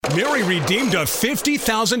Mary redeemed a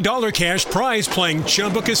 $50,000 cash prize playing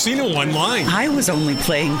Chumba Casino online. I was only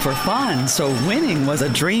playing for fun, so winning was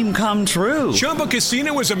a dream come true. Chumba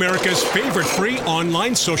Casino is America's favorite free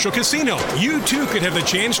online social casino. You too could have the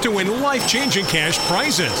chance to win life-changing cash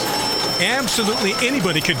prizes. Absolutely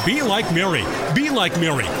anybody could be like Mary. Be like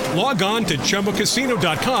Mary. Log on to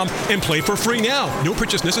ChumbaCasino.com and play for free now. No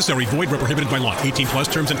purchase necessary. Void where prohibited by law. 18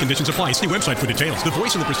 plus terms and conditions apply. See website for details. The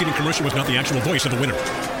voice in the preceding commercial was not the actual voice of the winner.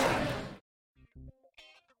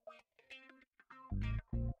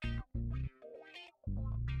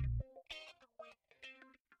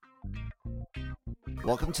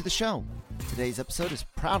 Welcome to the show. Today's episode is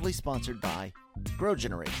proudly sponsored by Grow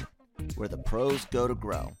Generation, where the pros go to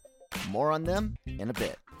grow. More on them in a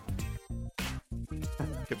bit.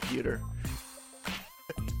 Computer.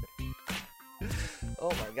 Oh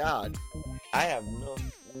my god. I have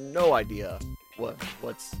no idea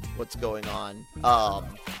what's going on.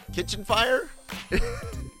 Kitchen fire? You've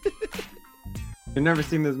never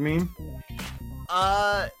seen this meme?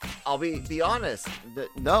 I'll be honest.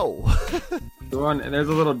 No. There's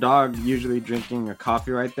a little dog usually drinking a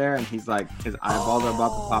coffee right there, and he's like, his eyeballs are about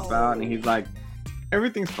to pop out, and he's like,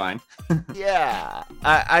 everything's fine. Yeah,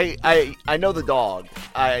 I know the dog.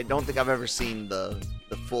 I don't think I've ever seen the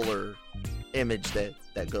fuller image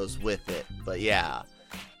that goes with it. But yeah,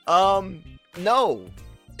 no,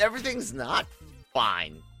 everything's not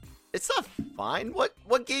fine. It's not fine.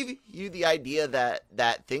 What gave you the idea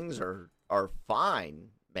that things are fine,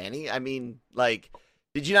 Manny? I mean, like,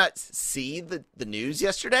 did you not see the news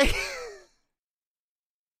yesterday?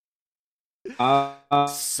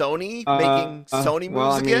 Sony making Sony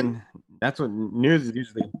moves again? That's what news is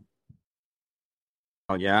usually.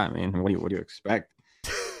 Oh yeah, I mean, what do you expect?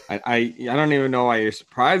 I don't even know why you're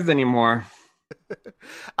surprised anymore.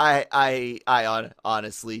 I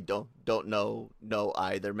honestly don't know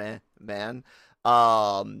either, man.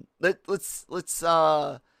 Let's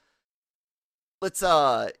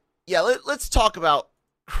talk about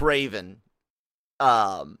Kraven.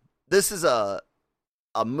 This is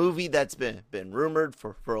a movie that's been rumored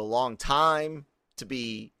for a long time to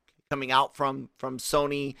be coming out from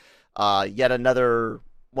Sony. Yet another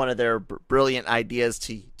one of their brilliant ideas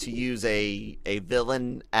to use a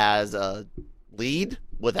villain as a lead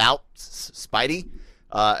without Spidey.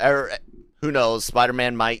 Or who knows?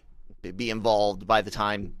 Spider-Man might be involved by the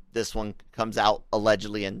time this one comes out,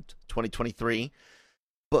 allegedly in 2023.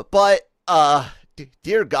 But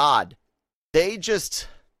dear God, they just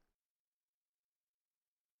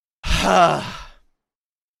I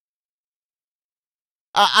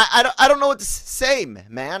don't know what to say,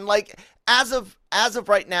 man. Like, as of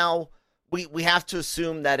right now, we have to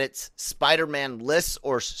assume that it's Spider-Man-less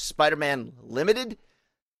or Spider-Man limited,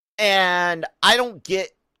 and I don't get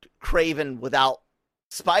Kraven without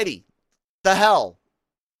Spidey. The hell,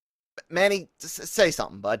 Manny, say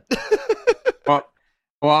something, bud.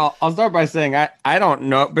 Well, I'll start by saying I don't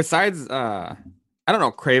know. Besides, I don't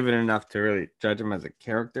know Kraven enough to really judge him as a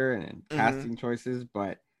character and casting choices,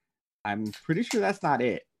 but I'm pretty sure that's not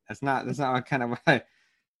it. That's not what kind of what I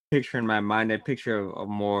picture in my mind. I picture a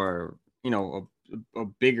more, a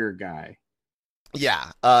bigger guy.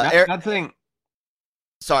 Yeah. Not saying.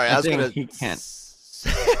 Sorry, I was gonna. He can't.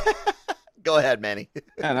 Go ahead, Manny.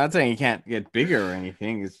 I'm not saying he can't get bigger or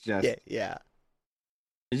anything. It's just. Yeah.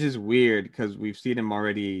 It's just weird because we've seen him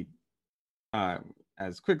already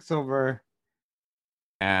as Quicksilver,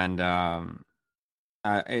 and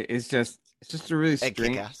it's just a really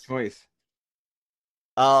strange choice.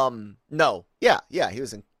 No, yeah, he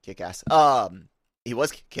was in Kick-Ass. He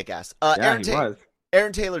was Kick-Ass. He was.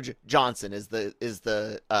 Aaron Taylor Johnson is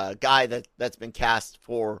the guy that's been cast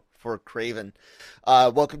for Kraven.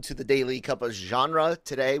 Welcome to the Daily Cup of Genre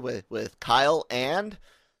today with Kyle and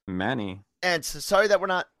Manny. And so sorry that we're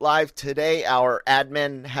not live today. Our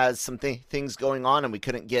admin has some things going on, and we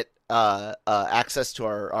couldn't get access to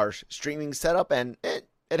our streaming setup, and it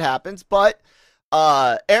happens. But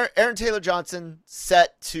Aaron Taylor Johnson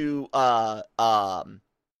set to play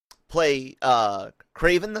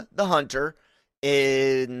Kraven the Hunter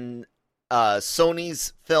in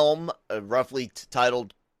Sony's film, roughly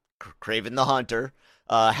titled Kraven the Hunter.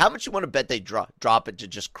 How much you want to bet they drop it to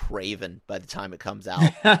just Kraven by the time it comes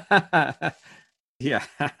out? Yeah.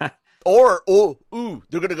 Or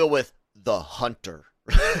they're gonna go with the Hunter.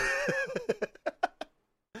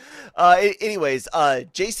 Anyways,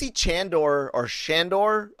 JC Chandor or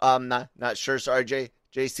Shandor, I'm not sure. Sorry,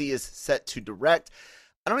 JC is set to direct.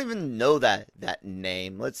 I don't even know that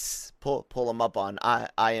name. Let's pull him up on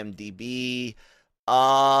IMDb.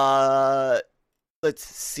 Let's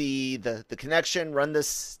see the connection. Run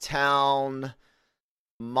this town.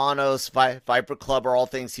 Monos, Viper Club are all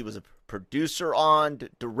things he was a producer on,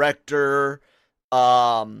 director.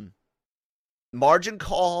 Margin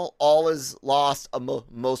Call, All Is Lost,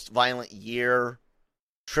 Most Violent Year,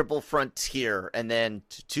 Triple Frontier, and then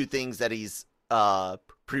two things that he's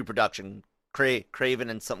pre-production, Kraven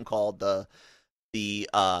and something called the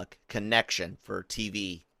Connection for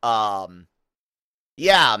TV.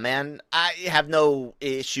 Yeah, man, I have no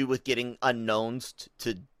issue with getting unknowns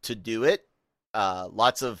to do it.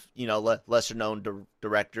 Lots of lesser known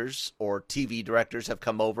directors or TV directors have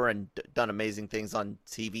come over and done amazing things on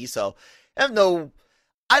TV. So I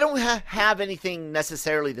don't have anything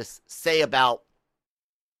necessarily to say about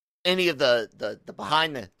any of the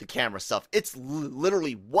behind the camera stuff. It's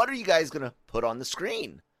literally, what are you guys gonna put on the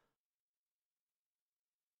screen?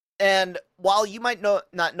 And while you might not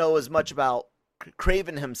know as much about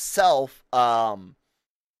Kraven himself,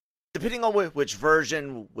 depending on which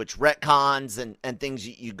version, which retcons and things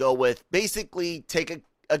you go with, basically take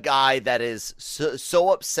a guy that is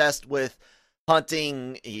so obsessed with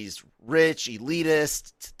hunting, he's rich,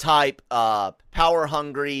 elitist type, power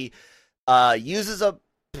hungry, uses a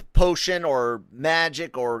potion or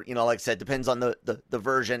magic, or like I said, depends on the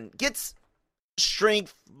version, gets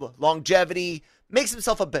strength, longevity, makes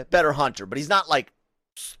himself a better hunter, but he's not like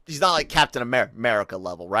Captain America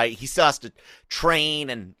level, right? He still has to train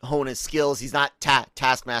and hone his skills. He's not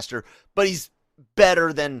Taskmaster, but he's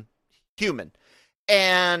better than human.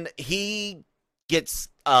 And he gets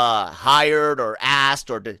hired or asked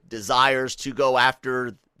or desires to go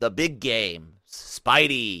after the big game,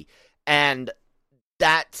 Spidey. And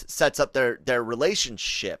that sets up their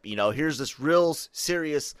relationship. Here's this real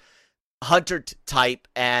serious hunter type,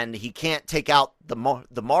 and he can't take out the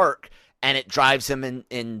mark, and it drives him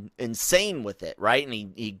insane with it, right?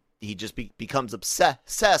 And he just becomes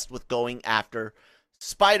obsessed with going after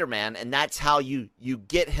Spider-Man, and that's how you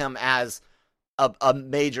get him as a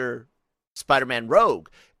major Spider-Man rogue.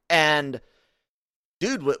 And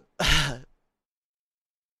dude, what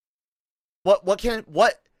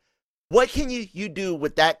can you do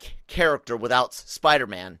with that character without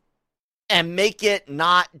Spider-Man and make it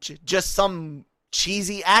not just some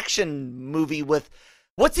cheesy action movie with,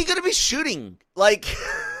 what's he going to be shooting? Like,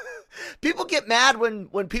 people get mad when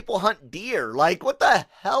people hunt deer. Like, what the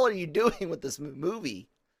hell are you doing with this movie?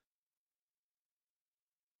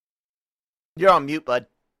 You're on mute, bud.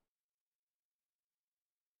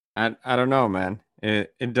 I don't know, man.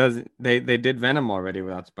 It doesn't. They did Venom already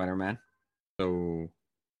without Spider-Man, so,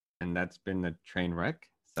 and that's been a train wreck.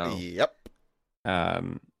 So yep.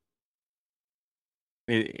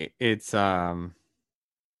 It's there's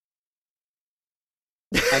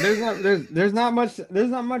not much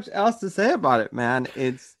else to say about it, man.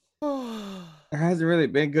 There hasn't really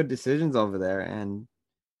been good decisions over there, and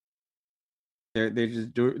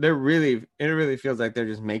it really feels like they're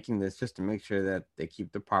just making this just to make sure that they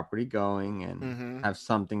keep the property going and have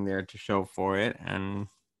something there to show for it. And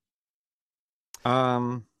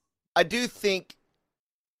I do think,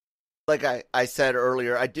 like I said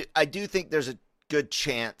earlier, I do think there's a good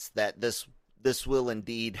chance that this will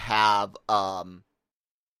indeed have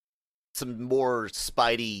some more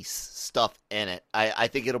Spidey stuff in it. I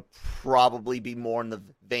think it'll probably be more in the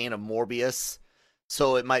vein of Morbius.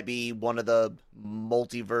 So it might be one of the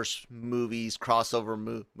multiverse movies,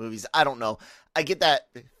 crossover movies. I don't know. I get that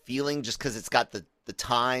feeling just because it's got the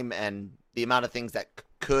time and the amount of things that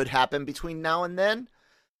could happen between now and then.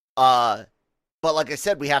 But like I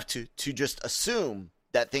said, we have to just assume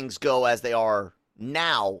that things go as they are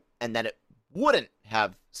now, and that it wouldn't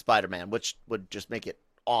have Spider-Man, which would just make it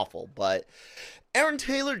awful. But Aaron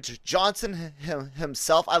Taylor Johnson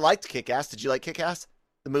himself, I liked Kick-Ass. Did you like Kick-Ass,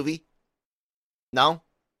 the movie? No?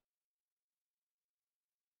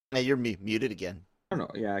 Hey, you're muted again. I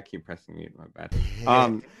don't know. Yeah, I keep pressing mute. My bad.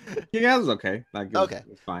 Kick-Ass was okay. Okay,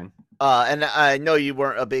 it's fine. And I know you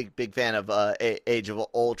weren't a big fan of Age of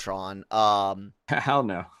Ultron. Hell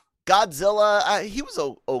no. Godzilla, he was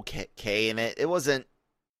okay in it. It wasn't,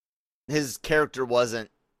 his character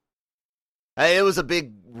wasn't, it was a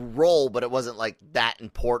big role, but it wasn't like that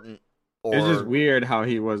important. It's just weird how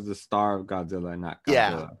he was the star of Godzilla and not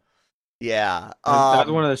Godzilla. Yeah.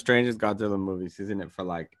 That's one of the strangest Godzilla movies, isn't it? For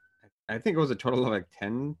like, I think it was a total of like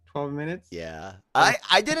 10, 12 minutes. Yeah. I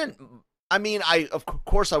of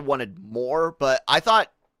course I wanted more, but I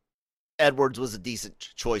thought Edwards was a decent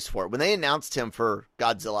choice for it. When they announced him for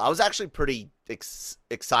Godzilla, I was actually pretty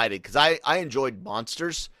excited because I enjoyed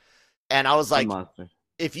Monsters, and I was like,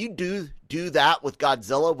 if you do that with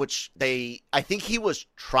Godzilla, which I think he was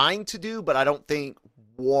trying to do, but I don't think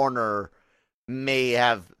Warner may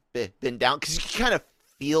have been down, because you can kind of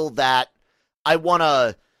feel that I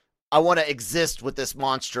wanna exist with this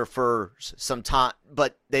monster for some time,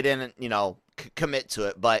 but they didn't, commit to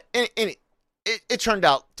it. But it turned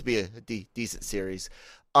out to be a decent series.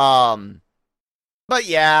 But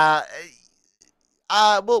yeah,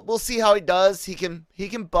 we'll see how he does. He can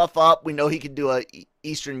buff up. We know he can do a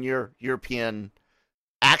Eastern European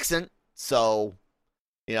accent. So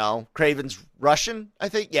Kraven's Russian, I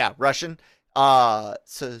think. Yeah, Russian.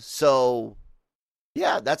 So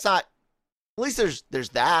yeah, that's not. At least there's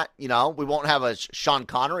that. We won't have a Sean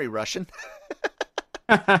Connery Russian.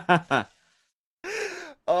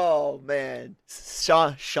 Oh man,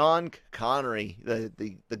 Sean Connery,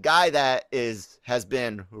 the guy that has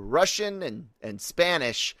been Russian and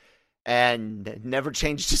Spanish, and never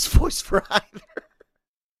changed his voice for either.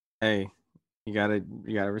 Hey, you gotta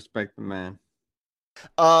respect the man.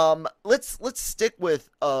 Let's stick with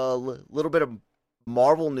a little bit of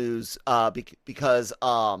Marvel news, because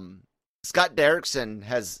Scott Derrickson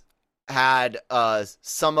has had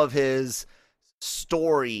some of his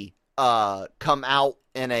story come out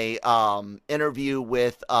in a interview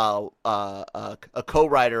with a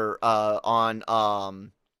co-writer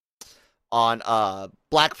on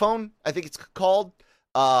Black Phone, I think it's called,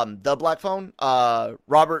 the Black Phone,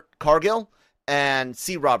 Robert Cargill and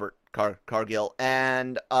C. Robert Cargill,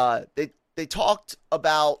 and they talked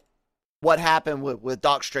about what happened with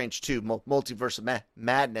Doc Strange 2, Multiverse of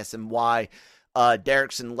Madness, and why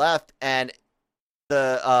Derrickson left. And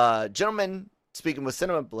the gentleman speaking with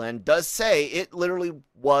Cinema Blend does say it literally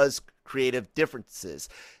was creative differences.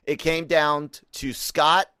 It came down to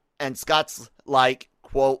Scott, and Scott's like,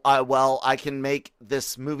 quote, I can make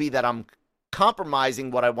this movie that I'm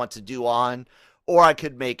compromising what I want to do on, or I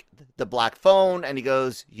could make the Black Phone. And he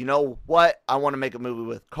goes, you know what? I want to make a movie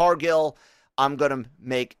with Cargill. I'm going to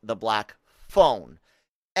make the Black Phone.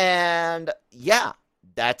 And yeah,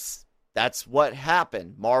 that's what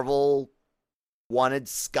happened. Marvel wanted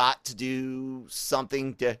Scott to do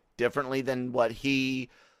something differently than what he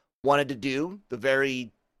wanted to do. The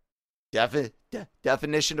very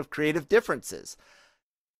definition of creative differences.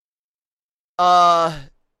 What's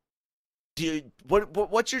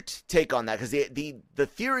your take on that? Because the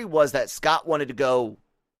theory was that Scott wanted to go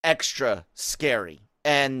extra scary,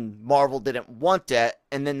 and Marvel didn't want that,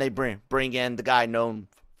 and then they bring in the guy known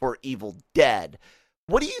for Evil Dead.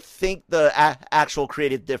 What do you think the actual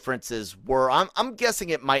creative differences were? I'm guessing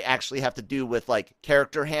it might actually have to do with like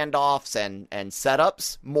character handoffs and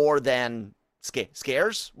setups more than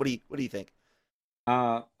scares. What do you think?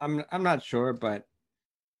 I'm not sure, but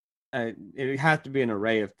it has to be an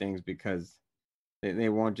array of things, because they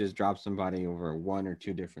won't just drop somebody over one or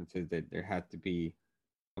two differences. That there has to be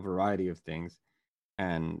a variety of things.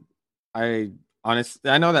 And I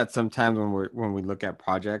know that sometimes when we look at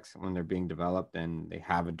projects when they're being developed and they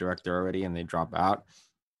have a director already and they drop out,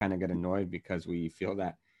 kind of get annoyed, because we feel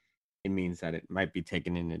that it means that it might be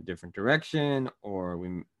taken in a different direction, or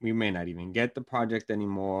we may not even get the project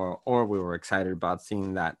anymore, or we were excited about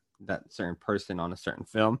seeing that certain person on a certain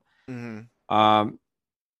film. Mm-hmm.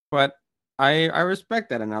 But I respect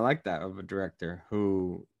that, and I like that of a director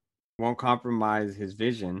who won't compromise his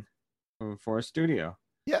vision for a studio.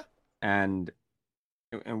 Yeah. And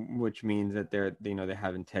which means that they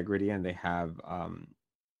have integrity, and they have a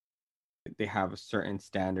certain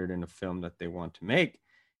standard in a film that they want to make,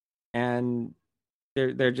 and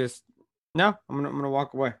they're just, no, I'm gonna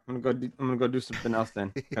walk away. I'm gonna go do something else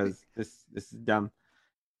then, because this is dumb.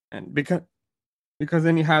 And because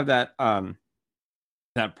then you have that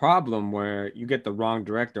problem where you get the wrong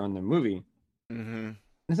director on the movie. Mm-hmm.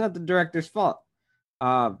 It's not the director's fault.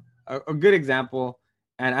 A good example,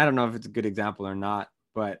 and I don't know if it's a good example or not,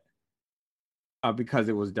 but because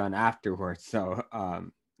it was done afterwards. So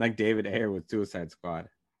like David Ayer with Suicide Squad.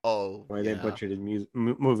 Oh, where they butchered his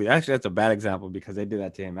movie. Actually, that's a bad example, because they did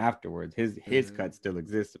that to him afterwards. His cut still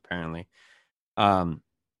exists apparently. And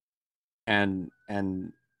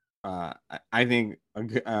I think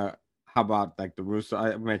how about like the Russo?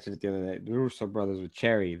 I mentioned it the other day. The Russo brothers with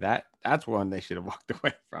Cherry. That's one they should have walked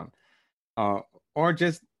away from. Or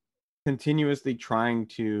just continuously trying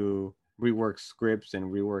to rework scripts and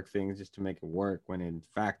rework things just to make it work, when in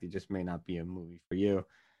fact it just may not be a movie for you.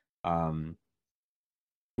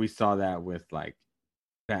 We saw that with like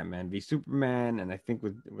Batman v Superman, and I think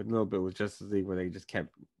with a little bit with Justice League, where they just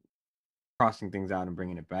kept crossing things out and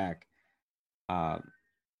bringing it back.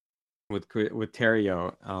 With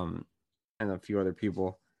Terrio, and a few other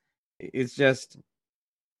people, it's just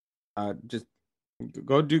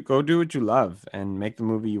go do what you love and make the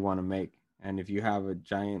movie you want to make. And if you have a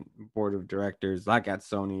giant board of directors like at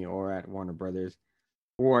Sony or at Warner Brothers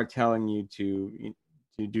who are telling you to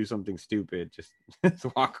you do something stupid, just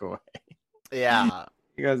walk away. Yeah.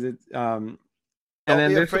 Because it's Don't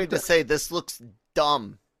then be afraid to say this looks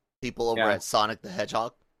dumb, people over Yeah. at Sonic the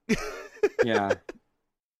Hedgehog. yeah.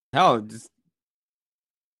 Hell,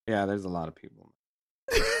 there's a lot of people.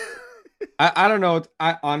 I don't know.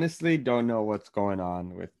 I honestly don't know what's going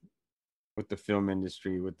on with the film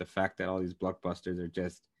industry, with the fact that all these blockbusters are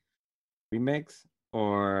just remakes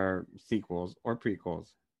or sequels or prequels.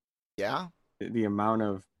 Yeah. The amount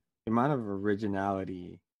of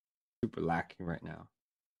originality super lacking right now.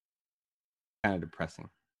 Kind of depressing.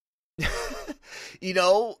 You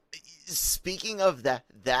know, speaking of that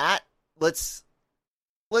let's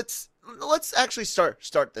actually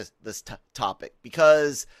start this topic,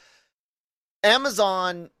 because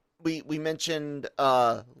Amazon, we mentioned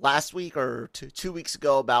last week or 2 weeks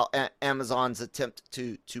ago about Amazon's attempt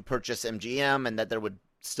to purchase MGM, and that there would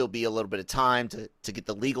still be a little bit of time to get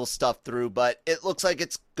the legal stuff through, but it looks like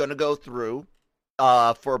it's going to go through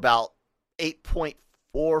for about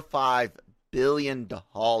 $8.45 billion.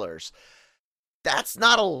 That's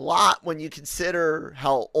not a lot when you consider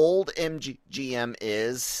how old MGM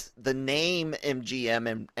is, the name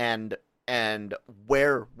MGM, and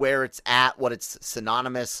where it's at, what it's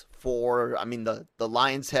synonymous for. I mean, the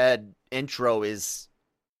Lion's Head intro is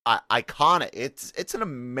iconic. It's an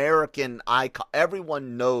American icon.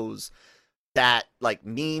 Everyone knows that, like,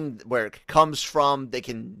 meme, where it comes from. They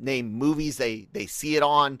can name movies they see it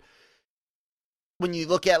on. When you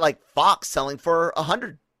look at, like, Fox selling for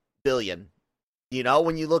 $100 billion, you know,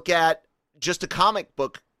 when you look at just a comic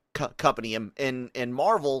book company in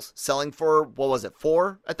Marvel selling for, what was it,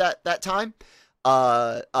 4 at that time?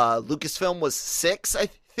 Lucasfilm was 6, I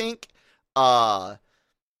think.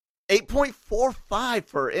 8.45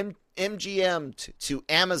 for MGM to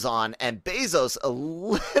Amazon, and Bezos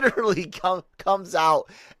literally comes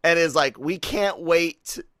out and is like, we can't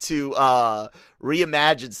wait to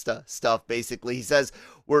reimagine stuff. Basically, he says,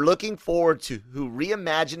 we're looking forward to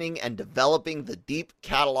reimagining and developing the deep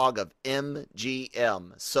catalog of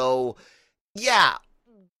MGM. So, yeah,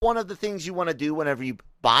 one of the things you want to do whenever you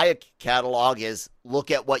buy a catalog is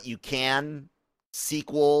look at what you can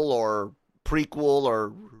sequel or prequel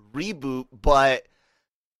or reboot. But,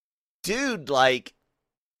 dude, like,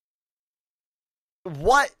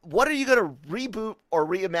 what are you gonna reboot or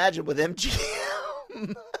reimagine with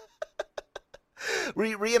MGM?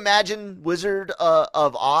 Reimagine Wizard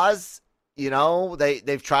of Oz. You know,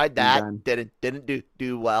 they've tried that, didn't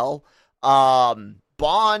do well.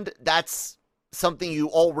 Bond, that's something you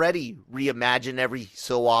already reimagine every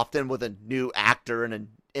so often with a new actor and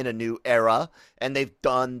in a new era, and they've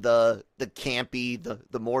done the campy,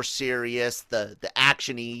 the more serious, the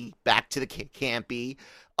actiony, back to the campy.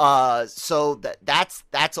 So that's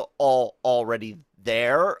all already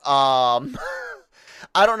there. I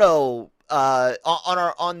don't know.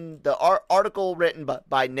 On the article written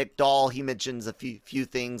by Nick Dahl, he mentions a few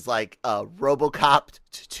things like RoboCop,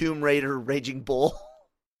 Tomb Raider, Raging Bull.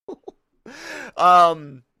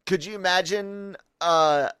 Could you imagine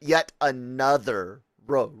yet another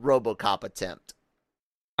RoboCop attempt?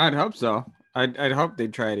 I'd hope so. I'd hope they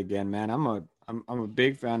try it again, man. I'm a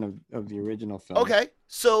big fan of the original film. Okay,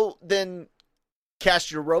 so then cast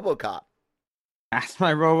your RoboCop. Cast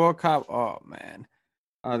my RoboCop. Oh man,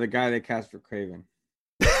 the guy they cast for Kraven.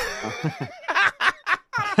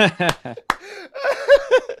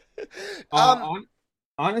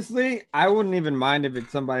 Honestly, I wouldn't even mind if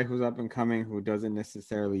it's somebody who's up and coming who doesn't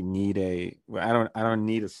necessarily need I don't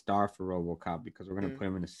need a star for RoboCop, because we're gonna put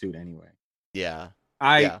him in a suit anyway. Yeah.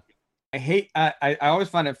 I always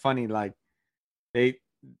find it funny, like, they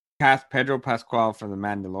cast Pedro Pascal from The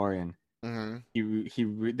Mandalorian.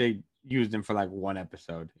 Mm-hmm. They used him for like one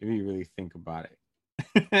episode, if you really think about it.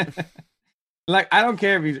 Like, I don't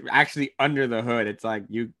care if he's actually under the hood. It's like,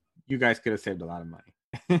 you guys could have saved a lot of money.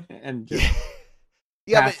 And just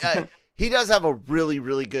yeah, but he does have a really,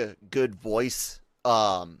 really good voice.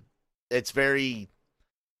 It's very,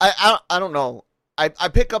 I don't know. I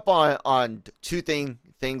pick up on two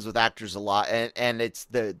things with actors a lot, and it's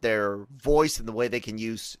their voice and the way they can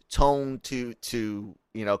use tone to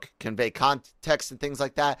convey context and things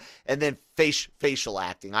like that, and then facial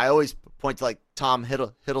acting. I always point to, like, Tom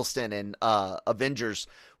Hiddleston in Avengers,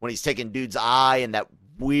 when he's taking dude's eye, and that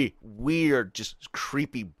weird, just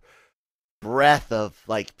creepy breath of,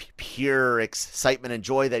 like, pure excitement and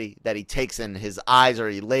joy that he takes, and his eyes are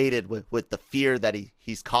elated with the fear that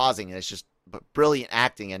he's causing, and it's just brilliant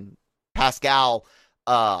acting. And Pascal,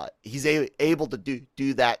 he's able to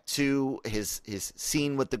do that too. His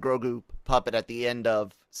scene with the Grogu puppet at the end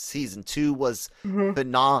of season 2 was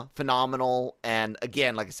phenomenal. And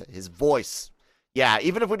again, like I said, his voice Yeah,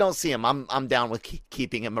 even if we don't see him, I'm down with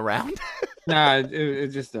keeping him around. Nah,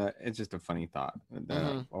 it's just a funny thought that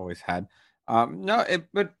I've always had.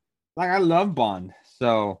 But like I love Bond,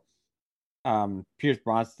 so Pierce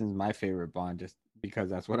Brosnan's my favorite Bond just because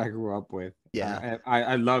that's what I grew up with. Yeah.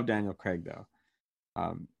 I love Daniel Craig though.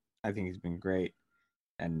 I think he's been great,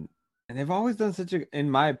 and they've always done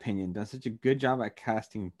in my opinion, done such a good job at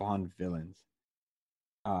casting Bond villains.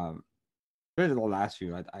 Especially the last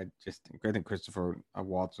few, I think Christopher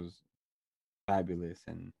Waltz was fabulous,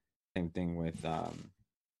 and same thing with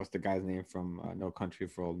what's the guy's name from No Country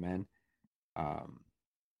for Old Men? I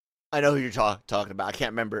know who you're talking about. I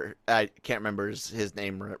can't remember his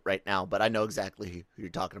name right now, but I know exactly who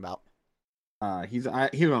you're talking about. He's one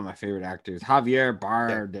of my favorite actors, Javier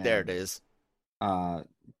Bardem. There it is.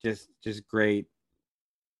 Just great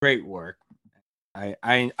work. So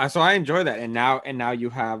I enjoy that, and now you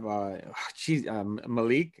have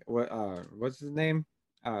Malik. What's his name?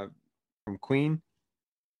 From Queen.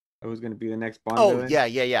 Who's going to be the next Bond villain?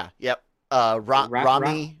 Yep.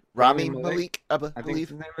 Rami Malik, I believe. I think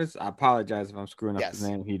his name is. I apologize if I'm screwing up his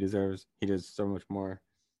name. He deserves so much more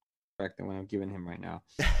respect than what I'm giving him right now.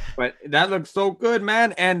 But that looks so good,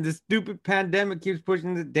 man. And the stupid pandemic keeps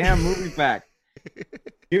pushing the damn movie back.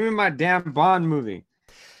 Give me my damn Bond movie.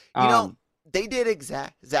 They did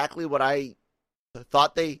exactly what I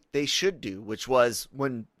thought they should do, which was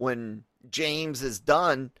when James is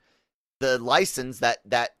done, the license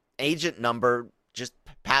that agent number just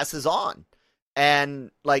passes on.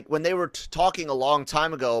 And like when they were talking a long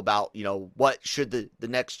time ago about, what should the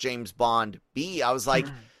next James Bond be, I was like,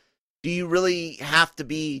 do you really have to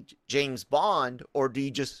be James Bond, or do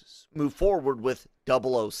you just move forward with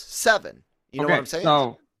 007? You know what I'm saying?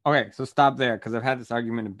 So stop there, because I've had this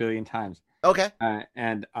argument a billion times. Okay. I'm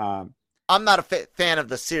not a fan of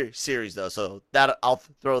the series though, so that I'll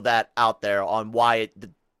throw that out there on why it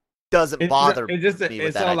doesn't bother me with that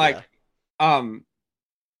idea. Like,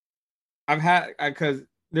 I've had because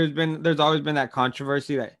there's always been that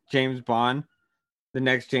controversy that James Bond, the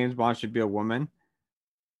next James Bond, should be a woman.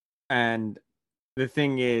 And the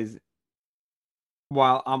thing is,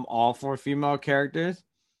 while I'm all for female characters,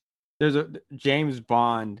 James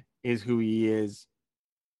Bond is who he is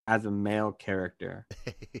as a male character.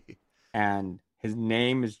 And his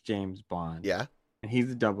name is James Bond. Yeah. And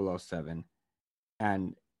he's the 007.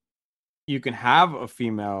 And you can have a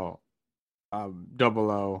female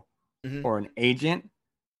 00 or an agent,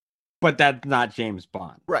 but that's not James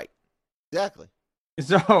Bond. Right. Exactly.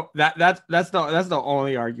 So that's the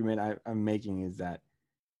only argument I'm making, is that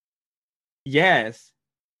yes,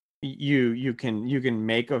 you can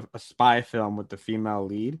make a spy film with the female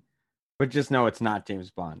lead, but just know it's not James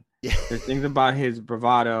Bond. Yeah. There's things about his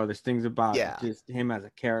bravado, there's things about just him as a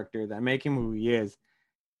character that make him who he is.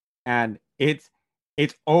 And it's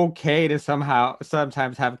okay to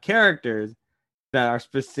sometimes have characters that are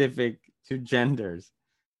specific to genders.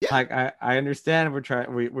 Yeah. Like I understand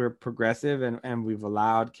we're progressive and we've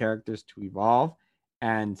allowed characters to evolve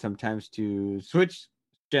and sometimes to switch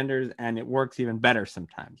genders, and it works even better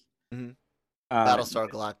sometimes. Mm-hmm. Battlestar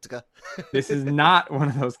Galactica. This is not one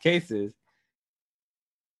of those cases.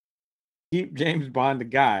 Keep James Bond the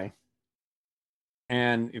guy,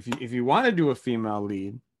 and if you want to do a female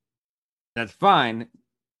lead, that's fine.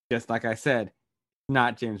 Just like I said,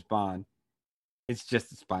 not James Bond. It's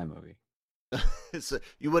just a spy movie. So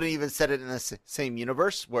you wouldn't even set it in the same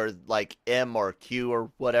universe where like M or Q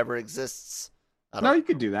or whatever exists. No, you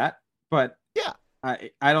could do that, but yeah, I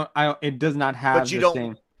don't. It does not have. But you don't.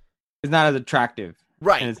 Same, it's not as attractive,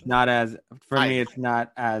 right? And it's not as me. It's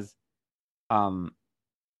not as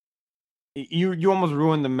You almost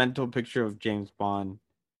ruin the mental picture of James Bond,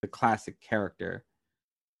 the classic character,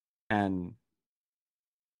 and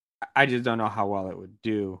I just don't know how well it would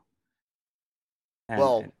do.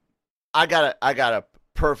 I got a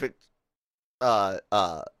perfect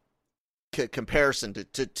comparison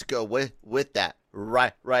to go with that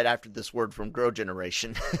right after this word from Grow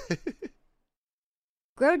Generation.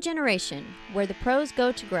 Grow Generation, where the pros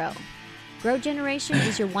go to grow. Grow Generation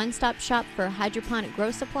is your one-stop shop for hydroponic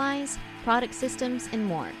grow supplies, product systems, and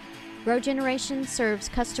more. Grow Generation serves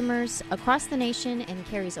customers across the nation and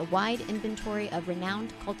carries a wide inventory of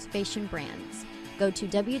renowned cultivation brands. Go to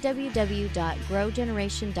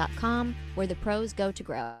www.growgeneration.com, where the pros go to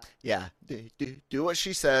grow. Yeah, do what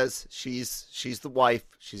she says. She's the wife.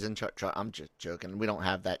 She's in charge. I'm just joking. We don't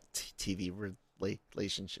have that TV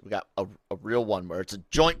relationship. We got a real one where it's a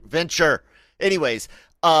joint venture. Anyways,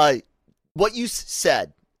 what you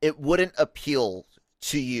said, it wouldn't appeal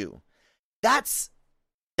to you. That's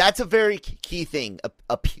a very key thing.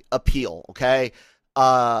 Appeal. Okay.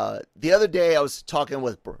 The other day I was talking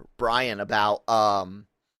with Brian about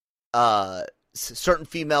certain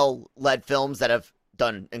female-led films that have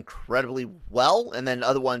done incredibly well, and then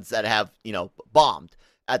other ones that have, bombed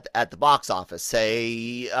at the box office.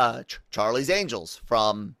 Say, Charlie's Angels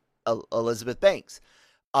from Elizabeth Banks.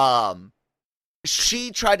 She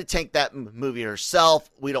tried to tank that movie herself.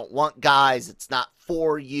 We don't want guys. It's not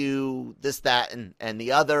for you. This, that, and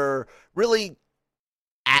the other. Really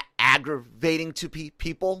aggravating to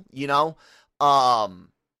people,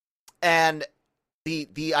 and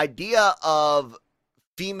the idea of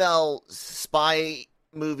female spy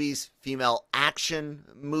movies, female action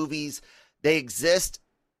movies, they exist,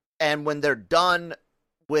 and when they're done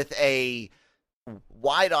with a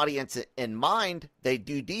wide audience in mind, they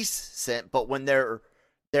do decent. But when they're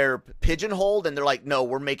pigeonholed and they're like, no,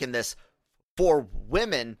 we're making this for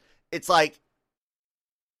women, it's like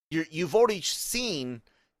you've already seen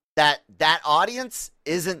that audience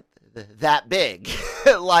isn't that big.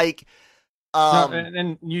 Like,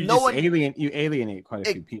 and you alienate quite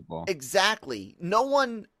a few people. Exactly. No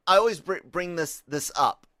one. I always bring this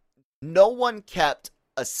up. No one kept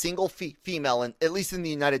a single female, at least in the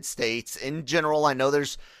United States. In general, I know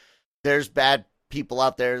there's bad people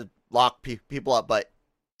out there, lock people up, but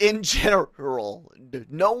in general,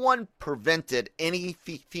 no one prevented any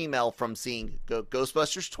female from seeing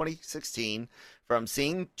Ghostbusters 2016, from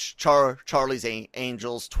seeing Charlie's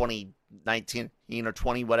Angels 2019 or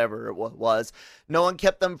 20, whatever it was. No one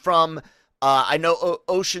kept them from. I know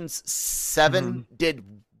Ocean's 7 did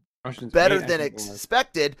Ocean's better 8, than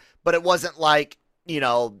expected, but it wasn't like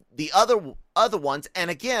the other ones. And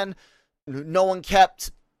again, no one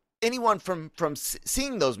kept anyone from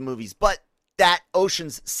seeing those movies. But that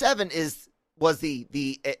Ocean's 7 was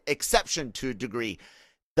the exception to a degree.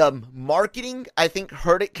 The marketing, I think,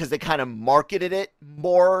 hurt it because they kind of marketed it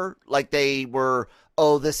more like they were,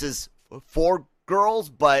 this is for girls.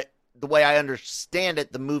 But the way I understand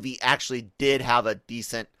it, the movie actually did have a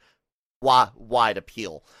decent wide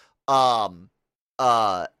appeal. I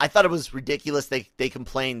thought it was ridiculous. They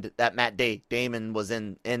complained that Matt Damon was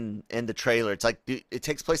in the trailer. It's like, dude, it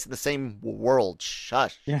takes place in the same world.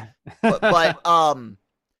 Shush. Yeah. but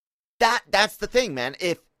that's the thing, man.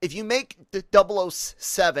 If you make the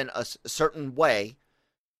 007 a certain way,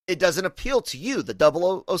 it doesn't appeal to you, the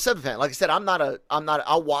 007 fan. Like I said,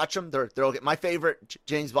 I'll watch them. They're okay. My favorite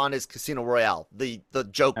James Bond is Casino Royale, the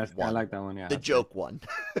joke one. I like that one, yeah. The joke one.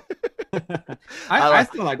 I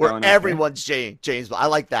still like that where one. Everyone's James Bond. I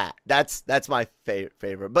like that. That's my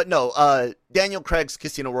favorite. But no, Daniel Craig's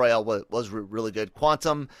Casino Royale was really good.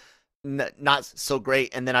 Quantum, not so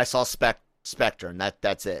great. And then I saw Spectre, and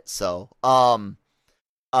that's it. So,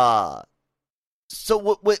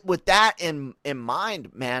 so with that in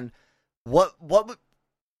mind, man, what would,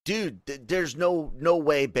 dude? There's no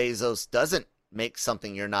way Bezos doesn't make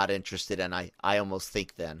something you're not interested in. I almost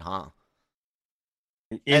think then, huh?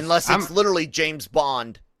 Unless it's literally James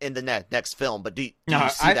Bond in the next film. But do you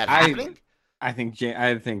see that happening? I think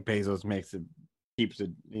Bezos keeps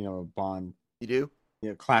it, Bond. You do?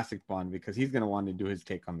 Yeah, classic Bond, because he's gonna want to do his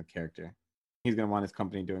take on the character. He's gonna want his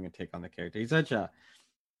company doing a take on the character. He's such a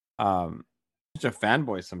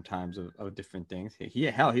fanboy sometimes of different things. He's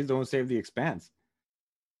the one who saved The Expanse.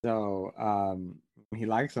 So when he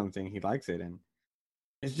likes something, he likes it, and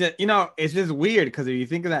it's just it's just weird because if you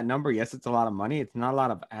think of that number, yes, it's a lot of money. It's not a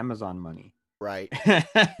lot of Amazon money, right?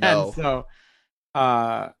 No. So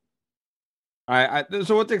so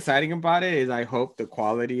what's exciting about it is I hope the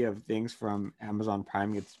quality of things from Amazon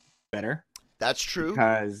Prime gets better. That's true,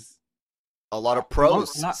 because a lot of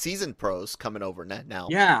seasoned pros coming over now.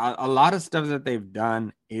 Yeah, a lot of stuff that they've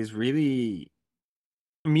done is really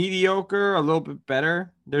mediocre, a little bit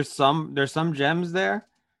better. There's some gems there,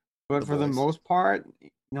 but for the most part,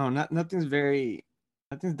 nothing's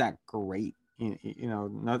that great.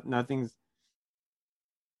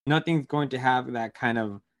 Nothing's going to have that kind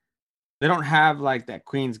of. They don't have like that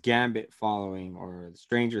Queen's Gambit following or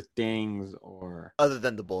Stranger Things or other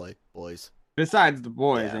than the boys. Besides the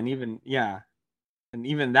boys, yeah. And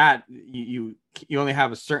even that you only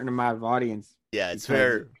have a certain amount of audience. Yeah, it's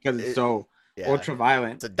because it's so ultra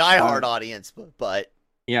violent. It's a diehard audience, but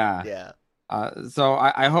yeah. So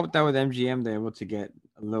I hope that with MGM they're able to get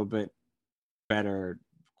a little bit better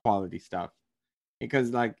quality stuff,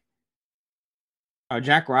 because like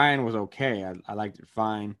Jack Ryan was okay. I liked it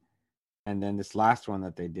fine, and then this last one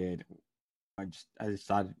that they did, I just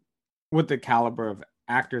thought with the caliber of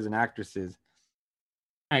actors and actresses,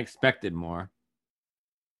 I expected more.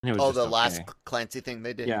 And it was the last Clancy thing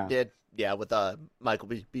they did. Yeah, with Michael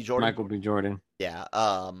B. Jordan. Michael B. Jordan. Yeah.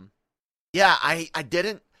 I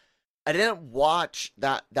didn't. I didn't watch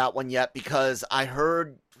that one yet because I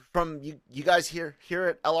heard from you guys here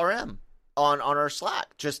at LRM on our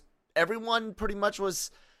Slack. Just everyone pretty much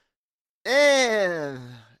was and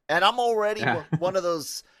I'm already Yeah. one of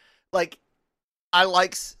those, like, I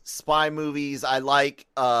like spy movies. I like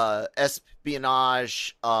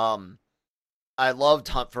espionage. I loved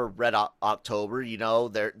Hunt for Red October. You know,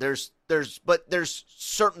 there's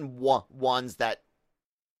certain ones that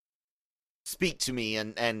speak to me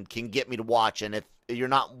and can get me to watch. And if you're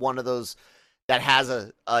not one of those that has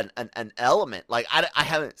an element, like I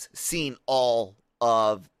haven't seen all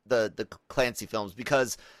of the Clancy films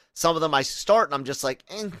because some of them I start and I'm just like,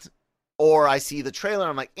 or I see the trailer and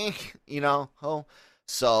I'm like, you know, oh.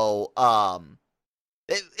 So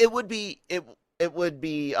it would be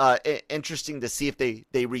interesting to see if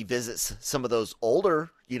they revisit some of those older,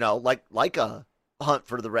 you know, like a Hunt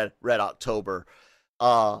for the Red October.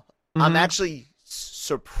 I'm actually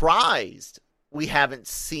surprised we haven't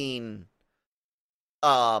seen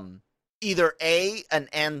either an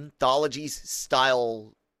anthology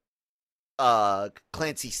style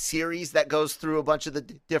Clancy series that goes through a bunch of the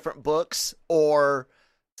different books, or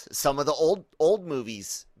some of the old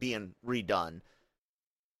movies being redone.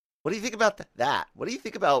 What do you think about that? What do you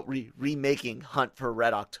think about remaking Hunt for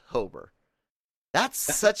Red October? That's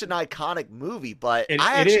such an iconic movie, but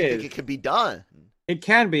I actually think it could be done. It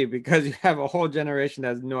can be, because you have a whole generation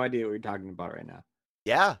that has no idea what you're talking about right now.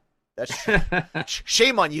 Yeah, that's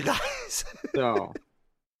shame on you guys. So,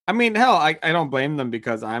 I mean, hell, I don't blame them,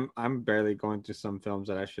 because I'm barely going through some films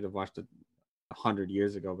that I should have watched 100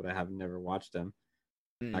 years ago, but I have never watched them.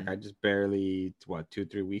 Like, I just barely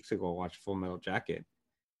 2-3 weeks ago watched Full Metal Jacket,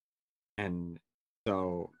 and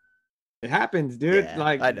so it happens, dude. Yeah,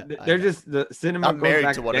 like they're just the cinema. I'm goes married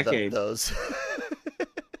back to one decades. of those.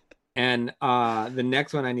 And the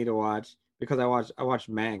next one I need to watch, because I watched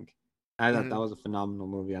Mank. I thought that was a phenomenal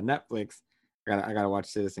movie on Netflix. I gotta watch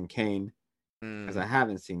Citizen Kane, because I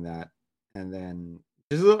haven't seen that. And then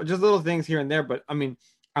just little things here and there. But I mean,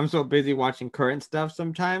 I'm so busy watching current stuff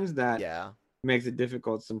sometimes that makes it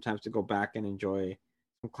difficult sometimes to go back and enjoy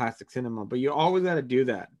some classic cinema. But you always got to do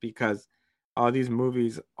that, because all these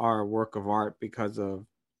movies are a work of art, because of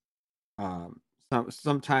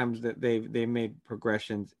sometimes that they made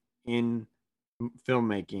progressions in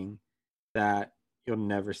filmmaking that you'll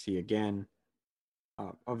never see again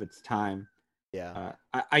of its time. Yeah.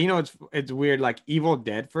 I you know, it's weird. Like Evil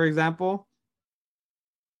Dead, for example,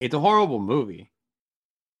 it's a horrible movie,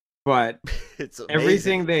 but It's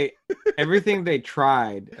amazing. everything they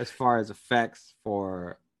tried as far as effects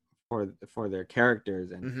for their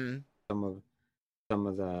characters, and some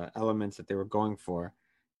of the elements that they were going for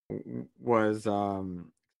was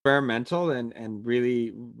experimental and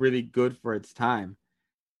really, really good for its time.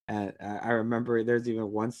 And I remember there's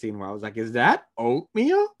even one scene where I was like, "Is that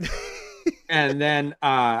oatmeal?" And then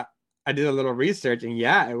I did a little research, and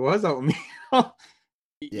yeah, it was oatmeal.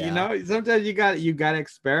 You know, sometimes you got to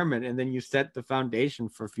experiment, and then you set the foundation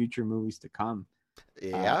for future movies to come.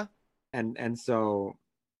 Yeah. And so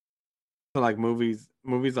like movies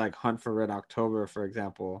like Hunt for Red October, for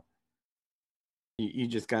example, you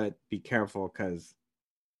just got to be careful, because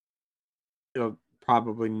it'll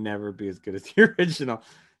probably never be as good as the original.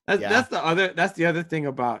 That's the other thing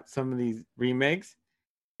about some of these remakes.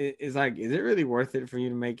 Is like, is it really worth it for you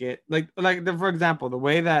to make it for example, the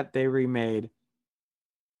way that they remade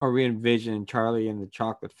or re-envisioned Charlie and the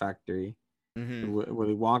Chocolate Factory,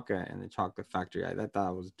 Willy Wonka and the Chocolate Factory? I thought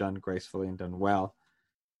it was done gracefully and done well.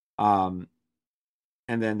 And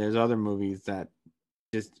then there's other movies that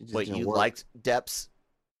just Wait, didn't you work. liked Depp's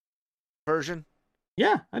version?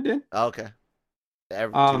 Yeah, I did. Okay.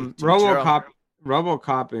 RoboCop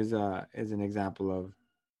is an example of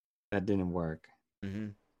that didn't work.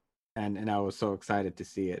 And I was so excited to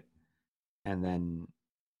see it, and then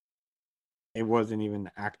it wasn't even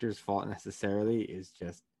the actor's fault necessarily. It's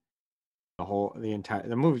just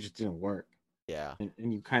the movie just didn't work. Yeah.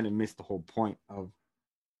 And you kind of missed the whole point of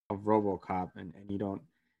RoboCop, and you don't,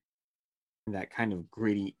 that kind of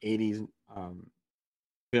gritty 80s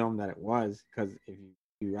film that it was, because if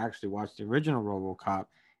you actually watch the original RoboCop,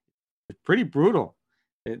 it's pretty brutal.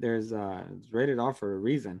 It's rated R for a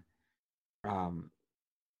reason.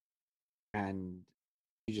 And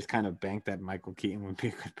you just kind of bank that Michael Keaton would be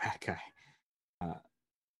a good bad guy.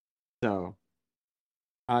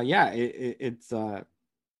 Yeah, it's a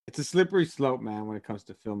slippery slope, man, when it comes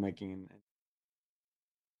to filmmaking,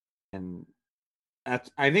 and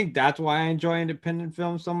I think that's why I enjoy independent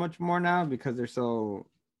films so much more now, because they're so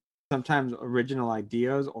sometimes original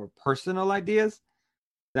ideas or personal ideas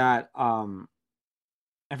that I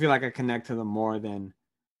feel like I connect to them more than,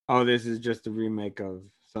 oh, this is just a remake of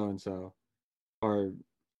so and so, or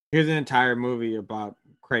here's an entire movie about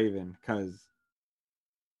Kraven because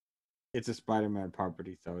it's a Spider-Man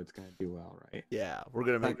property, so it's gonna do well, right? Yeah, we're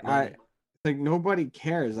gonna make Like money. nobody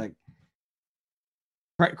cares. Like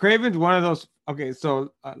Kraven's one of those. Okay,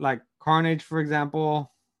 so like Carnage, for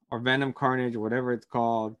example, or Venom Carnage, or whatever it's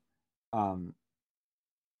called, um,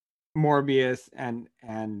 Morbius, and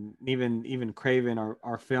even Kraven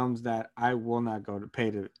are films that I will not go to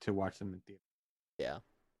pay to watch them in theater. Yeah,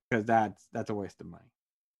 Because that's a waste of money.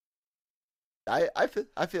 I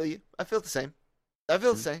feel you. I feel the same. I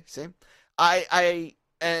feel the same. I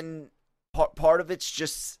and part of it's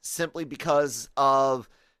just simply because of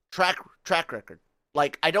track record.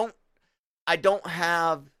 Like I don't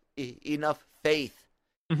have enough faith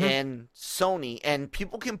in Sony, and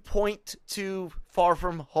people can point to Far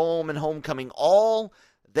From Home and Homecoming all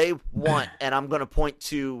they want, and I'm going to point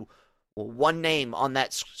to one name on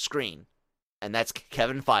that screen, and that's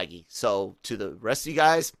Kevin Feige. So to the rest of you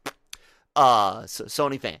guys,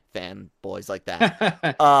 Sony fan boys like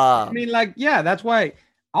that. I mean, like, yeah, that's why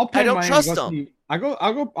I'll pay I don't money trust to go them. see.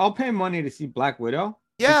 I'll pay money to see Black Widow.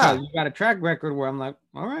 Yeah. Because you got a track record where I'm like,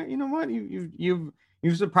 all right, you know what? You've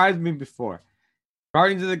surprised me before.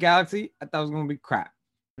 Guardians of the Galaxy, I thought it was gonna be crap.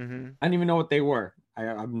 I didn't even know what they were.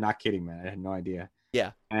 I'm not kidding, man. I had no idea.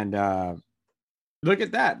 Yeah. And look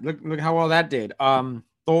at that. Look how well that did.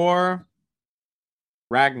 Thor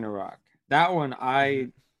Ragnarok. That one I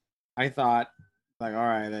thought, like, all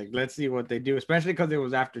right, like, let's see what they do, especially because it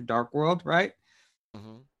was after Dark World, right?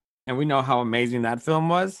 And we know how amazing that film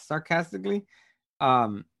was, sarcastically.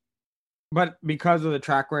 But because of the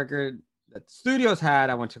track record that studios had,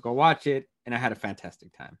 I went to go watch it, and I had a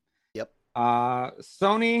fantastic time. Yep.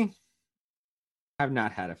 Sony have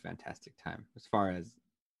not had a fantastic time as far as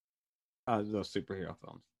those superhero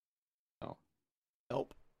films. So,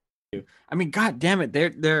 nope. I mean, god damn it,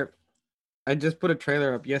 they're. I just put a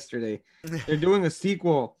trailer up yesterday. They're doing a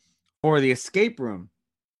sequel for The Escape Room,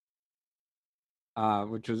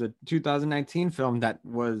 which was a 2019 film that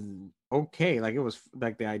was okay. Like, it was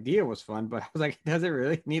like the idea was fun, but I was like, does it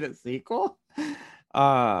really need a sequel?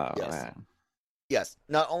 Yes. Man. Yes.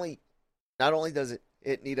 Not only does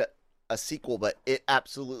it need a sequel, but it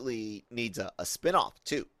absolutely needs a spinoff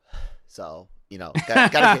too. So, you know,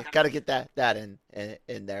 gotta get that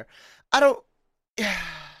in there. I don't.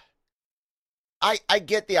 I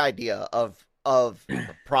get the idea of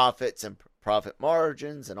profits and profit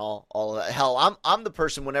margins and all of that. Hell, I'm the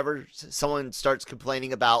person whenever someone starts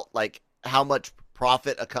complaining about like how much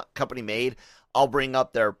profit a company made, I'll bring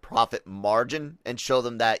up their profit margin and show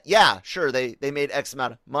them that, yeah, sure, they made X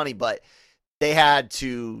amount of money, but they had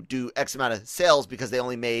to do X amount of sales because they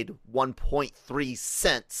only made 1.3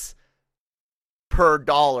 cents per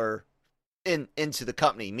dollar into the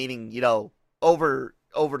company, meaning, you know, over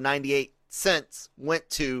 98 cents went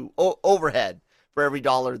to overhead for every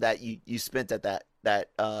dollar that you spent at that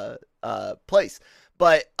place.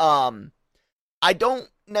 But I don't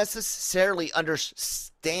necessarily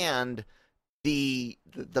understand the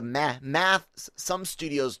math some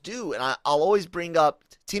studios do, and I'll always bring up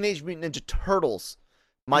Teenage Mutant Ninja Turtles,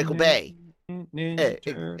 Michael Bay.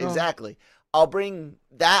 Exactly. I'll bring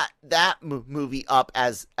that movie up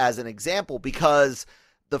as an example because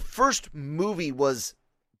the first movie was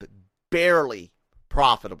barely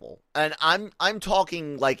profitable, and I'm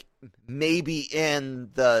talking like maybe in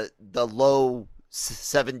the low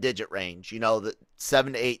 7-digit range, you know, the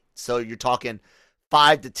 7 to 8. So you're talking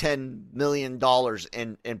 $5 to $10 million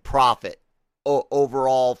in profit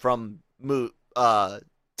overall from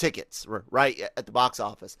tickets, right, at the box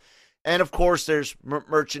office. And of course, there's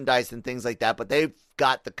merchandise and things like that, but they've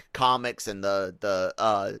got the comics and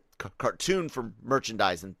the cartoon for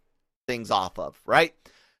merchandise and things off of, right?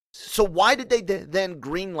 So why did they then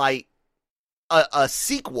greenlight a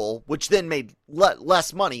sequel, which then made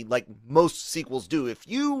less money, like most sequels do? If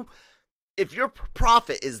your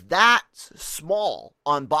profit is that small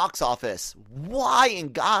on box office, why in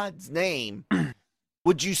God's name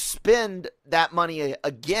would you spend that money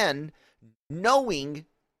again, knowing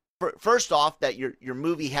first off that your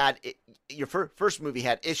movie had your first movie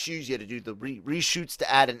had issues? You had to do the reshoots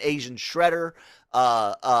to add an Asian shredder,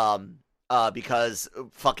 because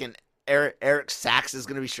fucking Eric Sachs is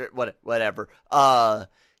gonna be whatever.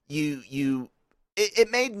 It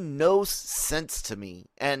made no sense to me,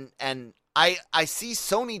 and I see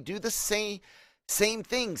Sony do the same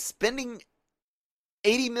thing. Spending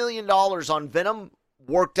 $80 million on Venom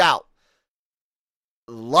worked out.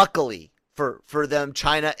 Luckily for them,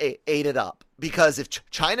 China ate it up, because if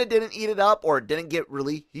China didn't eat it up or it didn't get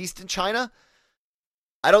released in China,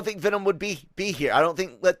 I don't think Venom would be here. I don't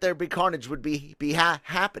think Let There Be Carnage would be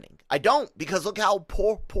happening. I don't, because look how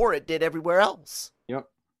poor it did everywhere else. Yep.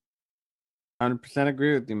 100%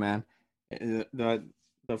 agree with you, man.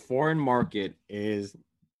 The foreign market is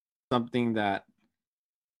something that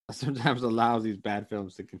sometimes allows these bad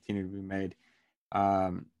films to continue to be made.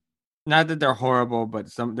 Not that they're horrible,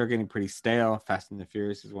 but they're getting pretty stale. Fast and the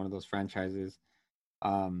Furious is one of those franchises.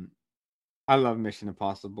 I love Mission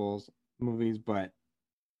Impossible movies, but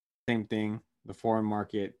same thing. The foreign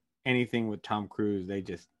market, anything with Tom Cruise, they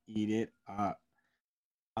just eat it up.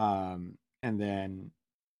 And then,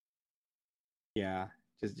 yeah,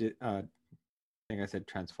 I think I said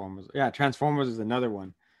Transformers. Yeah, Transformers is another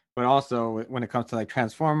one. But also, when it comes to like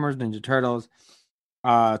Transformers, Ninja Turtles,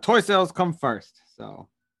 toy sales come first. So,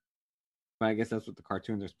 but I guess that's what the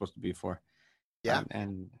cartoons are supposed to be for. Yeah,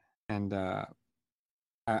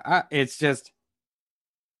 it's just,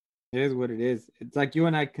 it is what it is. It's like you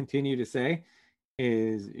and I continue to say,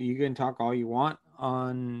 is you can talk all you want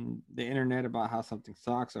on the internet about how something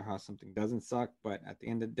sucks or how something doesn't suck, but at the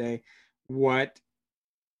end of the day, what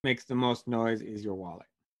makes the most noise is your wallet.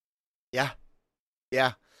 Yeah,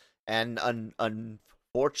 and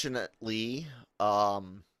unfortunately,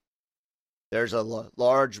 there's a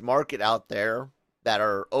large market out there that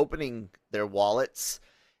are opening their wallets,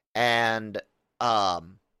 and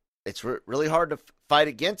it's really hard to fight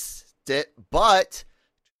against it. But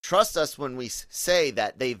trust us when we say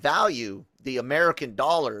that they value the American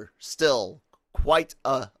dollar still quite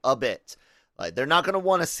a bit. Like, they're not going to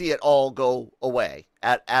want to see it all go away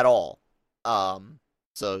at all.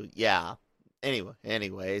 So yeah.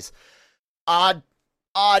 Anyways, odd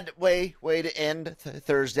way to end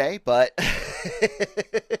Thursday, but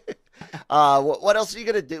what else are you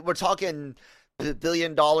gonna do? We're talking $1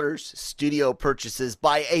 billion studio purchases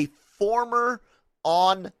by a former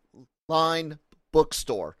online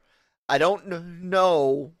bookstore. I don't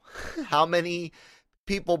know how many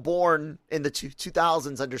people born in the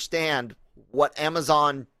 2000s understand what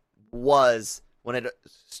Amazon was when it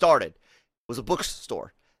started. It was a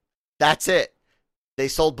bookstore. That's it. They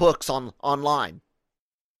sold books online.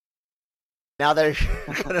 Now they're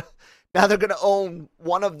gonna own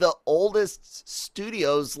one of the oldest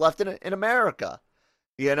studios left in America.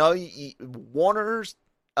 You know, Warner's,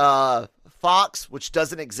 Fox, which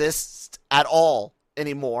doesn't exist at all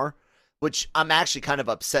anymore. Which I'm actually kind of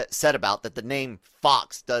upset about, that the name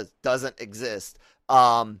Fox doesn't exist.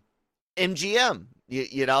 MGM,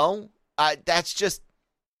 you know, that's just.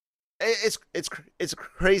 It's a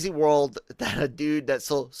crazy world that a dude that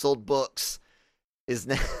sold books is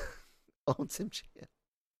now owns MGM.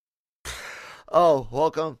 Oh,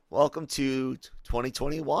 welcome to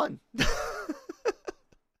 2021.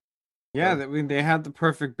 Yeah, they have the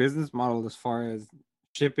perfect business model as far as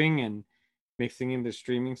shipping and mixing in the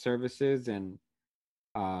streaming services, and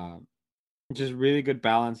just really good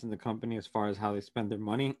balance in the company as far as how they spend their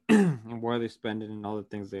money and where they spend it and all the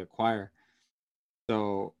things they acquire.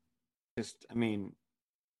 So they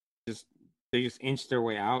just inch their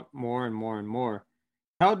way out more and more and more.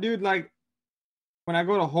 Hell, dude, like when I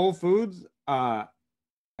go to Whole Foods, I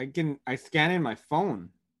scan in my phone.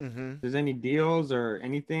 Mm-hmm. If there's any deals or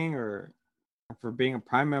anything, or for being a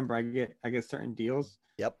Prime member, I get certain deals.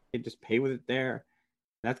 Yep. I just pay with it there.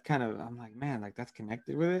 That's kind of, I'm like, man, like that's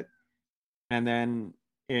connected with it. And then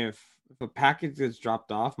if a package gets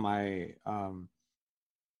dropped off, my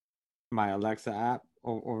my Alexa app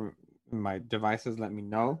or my devices let me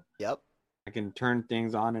know. Yep. I can turn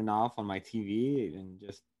things on and off on my TV, and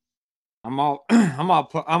just I'm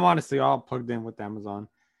honestly all plugged in with Amazon,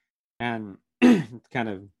 and it's kind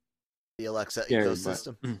of The Alexa scary,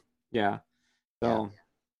 ecosystem. But, yeah. So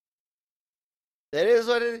it is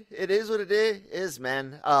what it is,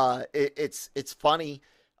 man. It's funny.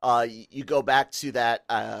 You go back to that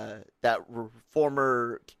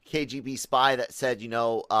former KGB spy that said, you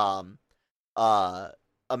know,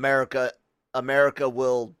 America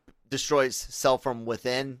will destroy itself from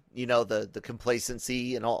within. You know, the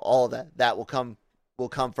complacency and all of that will come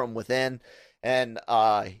from within. And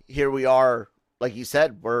here we are, like you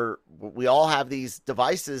said, we all have these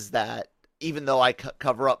devices that, even though I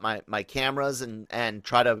cover up my cameras and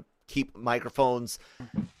try to keep microphones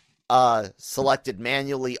selected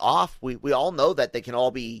manually off, we all know that they can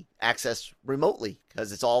all be accessed remotely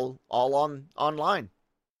because it's all online.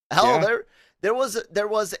 Hell, yeah. there was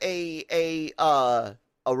a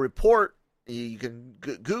report, you can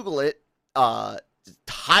Google it,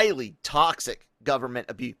 highly toxic government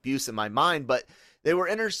abuse in my mind, but they were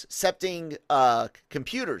intercepting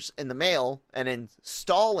computers in the mail and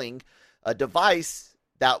installing a device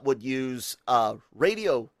that would use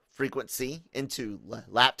radio frequency into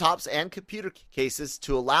laptops and computer cases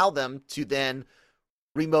to allow them to then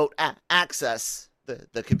remote access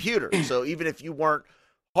the computer. So even if you weren't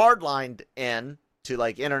hardlined in to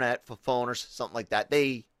like internet, phone, or something like that,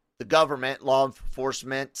 the government, law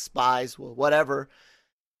enforcement, spies, whatever,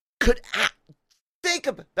 could think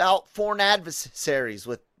about foreign adversaries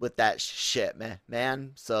with that shit,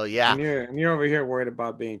 man. So yeah, and you're over here worried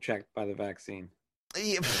about being checked by the vaccine.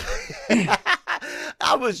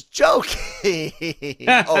 I was joking.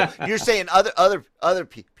 Oh, you're saying other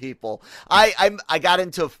people. I got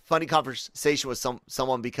into a funny conversation with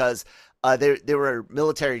someone because they were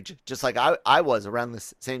military just like I was around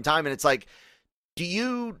the same time, and it's like, do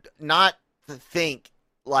you not think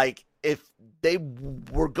like if they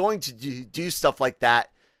were going to do stuff like that,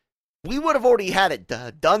 we would have already had it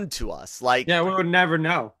done to us? Like, yeah, we would never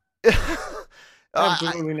know.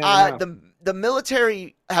 Absolutely never know. The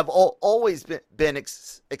military have always been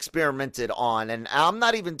experimented on, and I'm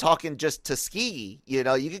not even talking just Tuskegee. You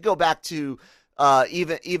know, you could go back to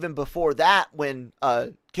even before that when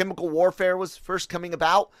chemical warfare was first coming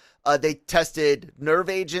about. They tested nerve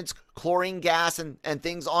agents, chlorine gas, and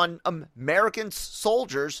things on American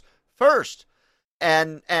soldiers first,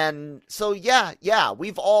 and so yeah,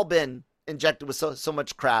 we've all been injected with so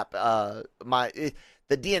much crap.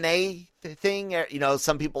 The DNA thing, you know,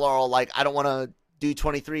 some people are all like, I don't want to do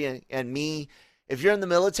 23 and me. If you're in the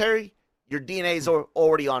military, your DNA is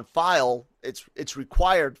already on file. It's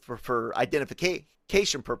required for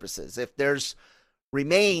identification purposes. If there's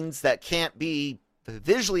remains that can't be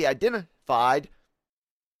visually identified,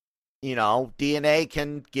 you know, DNA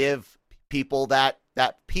can give people that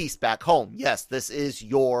piece back home. Yes, this is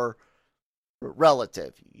your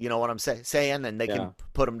relative. You know what I'm saying? And they can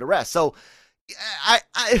put them to rest. So I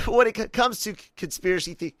when it comes to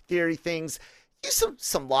conspiracy theory things, use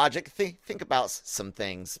some logic. Think about some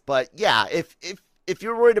things. But yeah, if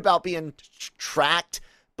you're worried about being tracked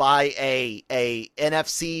by a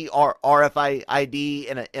NFC or RFID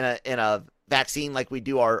in a vaccine like we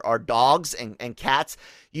do our dogs and cats,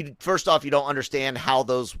 first off, you don't understand how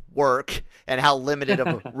those work and how limited of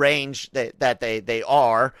a range that they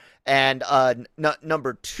are. And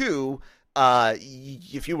number two,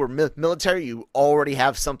 if you were military, you already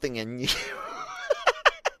have something in you.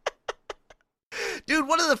 Dude,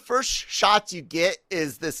 one of the first shots you get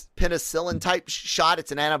is this penicillin type shot.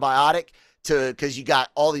 It's an antibiotic because you got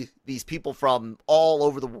all these people from all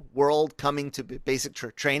over the world coming to basic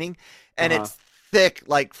training, and it's thick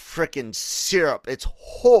like freaking syrup. It's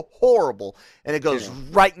horrible, and it goes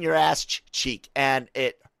right in your ass cheek, and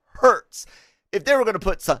it hurts. If they were going to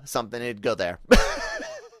put something, it'd go there.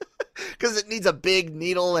 Because it needs a big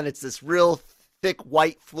needle, and it's this real thick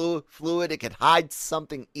white fluid. It could hide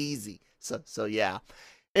something easy. So yeah.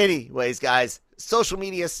 Anyways, guys, social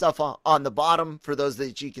media stuff on the bottom for those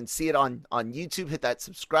that you can see it on YouTube. Hit that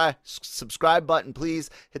subscribe button, please.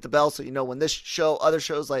 Hit the bell so you know when this show, other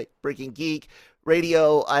shows like Breaking Geek,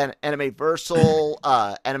 Radio, and Animeversal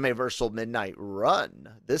Midnight Run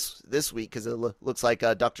this week, because it looks like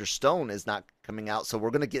Dr. Stone is not coming out, so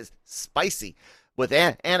we're gonna get spicy with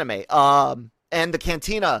anime. And the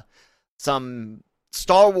Cantina, some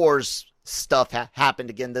Star Wars stuff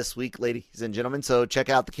happened again this week, ladies and gentlemen. So check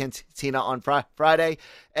out the Cantina on Friday.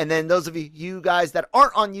 And then those of you guys that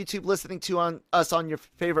aren't on YouTube listening to us on your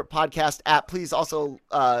favorite podcast app, please also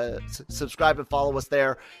subscribe and follow us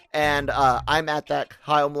there. And I'm at that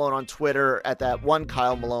Kyle Malone on Twitter, at that one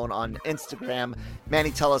Kyle Malone on Instagram.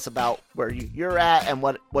 Manny, tell us about where you're at and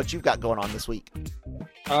what you've got going on this week.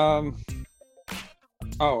 I'm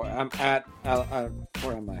at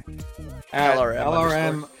where am I? At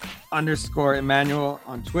LRM _. Emmanuel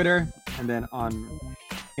on Twitter, and then on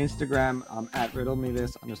Instagram I'm at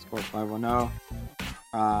riddlemetthis_510.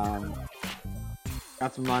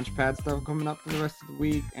 Got some Launchpad stuff coming up for the rest of the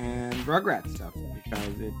week, and Rugrats stuff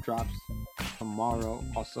because it drops tomorrow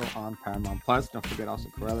also on Paramount Plus. Don't forget also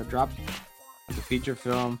Cruella drops as a feature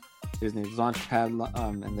film, Disney's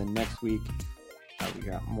Launchpad, and then next week we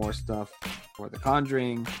got more stuff for The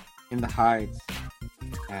Conjuring, In the Heights,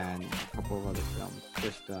 and a couple of other films.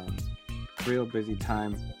 Just real busy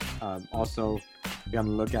time. Also, be on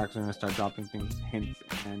the lookout because we're going to start dropping hints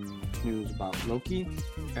and news about Loki,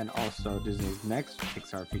 and also Disney's next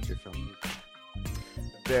Pixar feature film.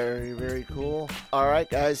 Very, very cool. All right,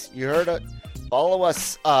 guys, you heard it. Follow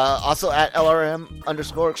us also at LRM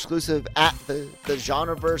 _exclusive at the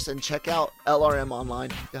Genreverse, and check out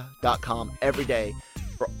LRMonline.com every day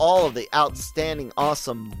for all of the outstanding,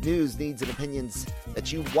 awesome news, needs, and opinions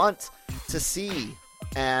that you want to see.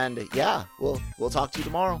 And yeah, we'll talk to you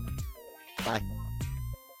tomorrow. Bye.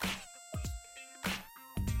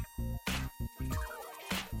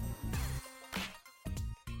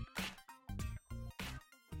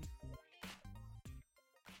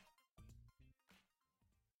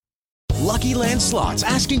 Lucky Land Slots,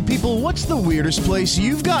 asking people, what's the weirdest place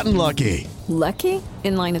you've gotten lucky? Lucky?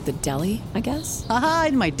 In line at the deli, I guess? Aha,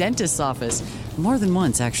 in my dentist's office. More than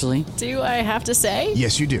once, actually. Do I have to say?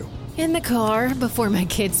 Yes, you do. In the car before my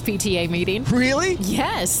kids' PTA meeting. Really?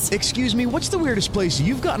 Yes. Excuse me, what's the weirdest place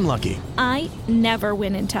you've gotten lucky? I never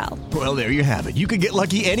win and tell. Well, there you have it. You can get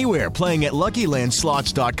lucky anywhere, playing at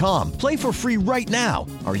LuckyLandSlots.com. Play for free right now.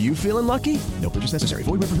 Are you feeling lucky? No purchase necessary.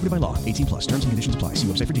 Void where prohibited by law. 18 plus. Terms and conditions apply. See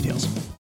website for details.